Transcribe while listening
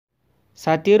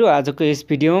साथीहरु आजको यस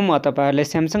भिडियोमा म तपाईहरुलाई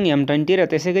Samsung m20 र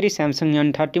त्यसैगरी Samsung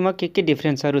m30 मा के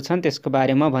डिफरेन्सहरु छन् त्यसको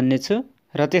बारेमा भन्ने छु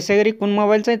र त्यसैगरी कुन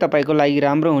मोबाइल चाहिँ तपाईको लागि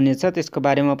राम्रो हुनेछ त्यसको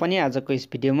बारेमा पनि आजको यस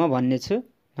भिडियोमा भन्ने छु।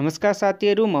 नमस्कार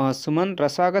साथीहरु, म सुमन र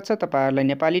स्वागत छ तपाईहरुलाई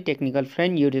नेपाली टेक्निकल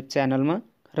फ्रेन्ड युट्युब च्यानलमा।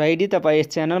 र यदि तपाई यस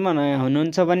च्यानलमा नयाँ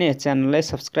हुनुहुन्छ भने यस च्यानललाई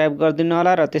सब्स्क्राइब गरिदिनु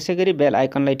होला र त्यसैगरी बेल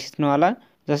आइकनलाई थिच्नु होला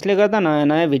जसले गर्दा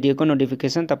नयाँ भिडियोको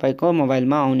नोटिफिकेसन तपाईको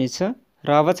मोबाइलमा आउनेछ। र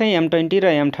अब चाहिँ m20 र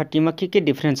m30 मा के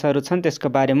डिफरेन्सहरु छन् त्यसको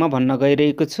बारेमा भन्न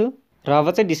गइरहेको छु। र अब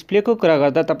चाहिँ डिस्प्लेको कुरा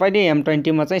गर्दा तपाईले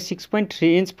m20 मा चाहिँ 6.3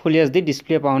 इन्च फुल एचडी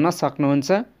डिस्प्ले पाउन सक्नुहुन्छ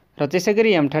र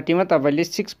त्यसैगरी m30 मा तपाईले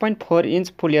 6.4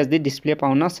 इन्च फुल एचडी डिस्प्ले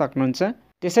पाउन सक्नुहुन्छ।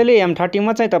 त्यसैले m30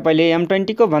 मा चाहिँ तपाईले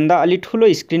m20 को भन्दा अलि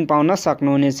ठूलो स्क्रिन पाउन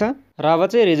सक्नुहुनेछ। र अब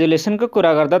चाहिँ रेजोल्युसनको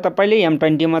कुरा गर्दा तपाईले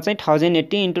m20 मा चाहिँ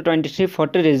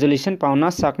 1080x2340 रेजोल्युसन पाउन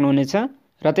सक्नुहुनेछ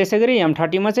र त्यसैगरी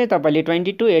m30 मा चाहिँ तपाईले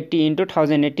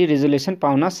 2280x1080 रेजोल्युसन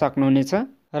पाउन सक्नुहुनेछ।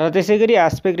 र त्यसैगरी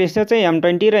एस्पेक्ट रेशियो चाहिँ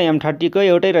m20 र m30 को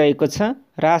एउटै रहेको छ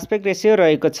र एस्पेक्ट रेशियो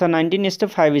रहेको छ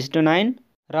 19:5:9।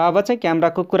 र अब चाहिँ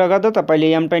क्यामेराको कुरा गर्दा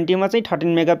तपाईले m20 मा चाहिँ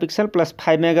 13 megapixel plus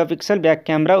 5 megapixel back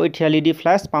camera with LED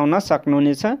flash पाउन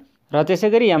सक्नुहुनेछ र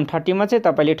त्यसैगरी m30 मा चाहिँ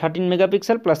तपाईले 13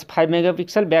 megapixel plus 5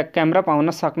 megapixel back camera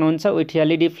पाउन सक्नुहुन्छ विथ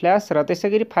एलईडी फ्ल्याश र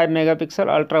त्यसैगरी 5 megapixel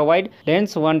ultra wide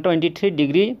lens 123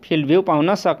 degree field view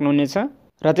पाउन सक्नुहुनेछ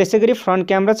र त्यसैगरी फ्रन्ट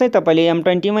क्यामेरा चाहिँ तपाईले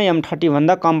m20 मा m30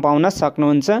 भन्दा कम पाउन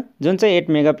सक्नुहुन्छ जुन चाहिँ 8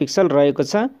 मेगापिक्सल रहेको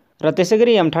छ र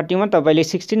त्यसैगरी m30 मा तपाईले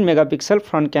 16 मेगापिक्सल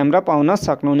फ्रन्ट क्यामेरा पाउन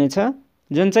सक्नुहुनेछ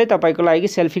जुन चाहिँ तपाईको लागि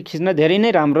सेल्फी खिच्न धेरै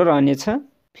नै राम्रो रहनेछ।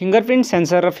 फिंगरप्रिन्ट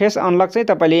सेन्सर र फेस अनलक चाहिँ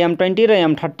तपाईले m20 र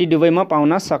m30 दुवैमा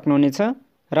पाउन सक्नुहुनेछ।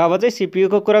 र अब चाहिँ सीपीयू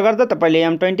को कुरा गर्दा तपाईले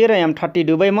m20 र m30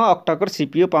 दुवैमा अक्टा-कोर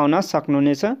सीपीयू पाउन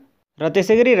सक्नुहुनेछ र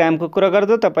त्यसैगरी र्याम को कुरा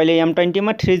गर्दा तपाईले m20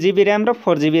 मा 3GB र्याम र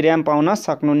 4GB र्याम पाउन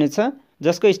सक्नुहुनेछ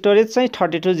जसको स्टोरेज चाहिँ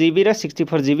 32GB र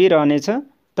 64GB रहनेछ।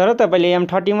 तर तपाईले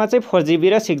m30 मा चाहिँ 4GB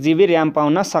र 6GB र्याम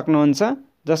पाउन सक्नुहुन्छ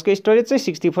जसको स्टोरेज चाहिँ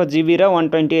 64GB र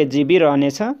 128GB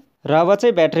रहनेछ। र अब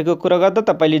चाहिँ ब्याट्रीको कुरा गर्दा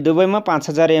तपाईले दुवैमा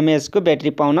 5000 mAh को ब्याट्री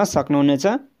पाउन सक्नुहुनेछ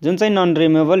जुन चाहिँ नन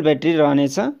रिमुभेबल ब्याट्री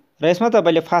रहनेछ र यसमा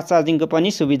तपाईले फास्ट चार्जिङको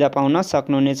पनि सुविधा पाउन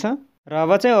सक्नुहुनेछ। र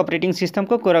अब चाहिँ अपरेटिङ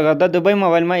सिस्टमको कुरा गर्दा दुवै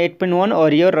मोबाइलमा 8.1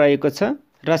 ओरियो रहेको छ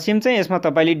र सिम चाहिँ यसमा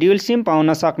तपाईले ड्युअल सिम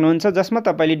पाउन सक्नुहुन्छ जसमा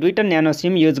तपाईले दुईटा न्यानो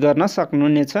सिम युज गर्न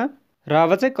सक्नुहुनेछ। र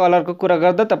अब चाहिँ कलरको कुरा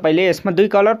गर्दा तपाईले यसमा दुई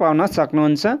कलर पाउन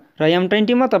सक्नुहुन्छ र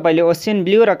m20 मा तपाईले ओशियन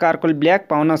ब्लू र कारकोल ब्ल्याक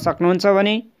पाउन सक्नुहुन्छ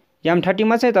भने m30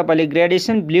 मा चाहिँ तपाईले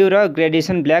ग्रेडेसन ब्लू र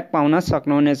ग्रेडेसन ब्ल्याक पाउन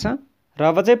सक्नुहुनेछ। र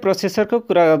अब चाहिँ प्रोसेसरको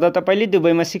कुरा गर्दा तपाईले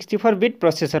दुवैमा 64 बिट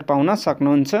प्रोसेसर पाउन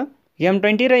सक्नुहुन्छ।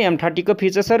 m20 र m30 को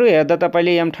फिचर्सहरु हेर्दा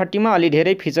तपाईले m30 मा अलि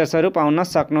धेरै फिचर्सहरु पाउन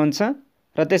सक्नुहुन्छ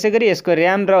र त्यसैगरी यसको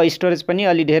र्याम र स्टोरेज पनि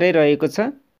अलि धेरै रहेको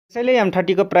छ त्यसैले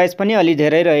m30 को प्राइस पनि अलि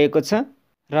धेरै रहेको छ।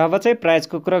 र अब चाहिँ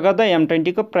प्राइसको कुरा गर्दा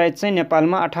m20 को प्राइस चाहिँ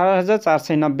नेपालमा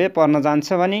 18490 पर्न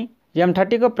जान्छ भने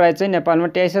m30 को प्राइस चाहिँ नेपालमा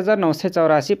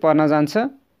 23984 पर्न जान्छ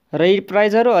र यी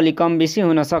प्राइसहरु अलि कम बेसी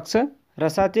हुन सक्छ। र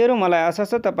साथीहरु, मलाई आशा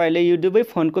छ तपाईले यो दुवै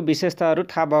फोनको विशेषताहरु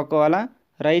थाहा भएको होला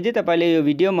र यदि तपाईले यो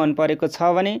भिडियो मन परेको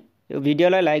छ भने यो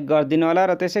भिडियोलाई लाइक गरिदिनु होला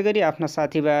र त्यसैगरी आफ्ना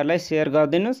साथीभाइहरुलाई शेयर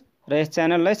गरिदिनुस् र यस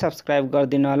च्यानललाई सब्स्क्राइब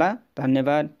गरिदिनु होला।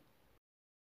 धन्यवाद।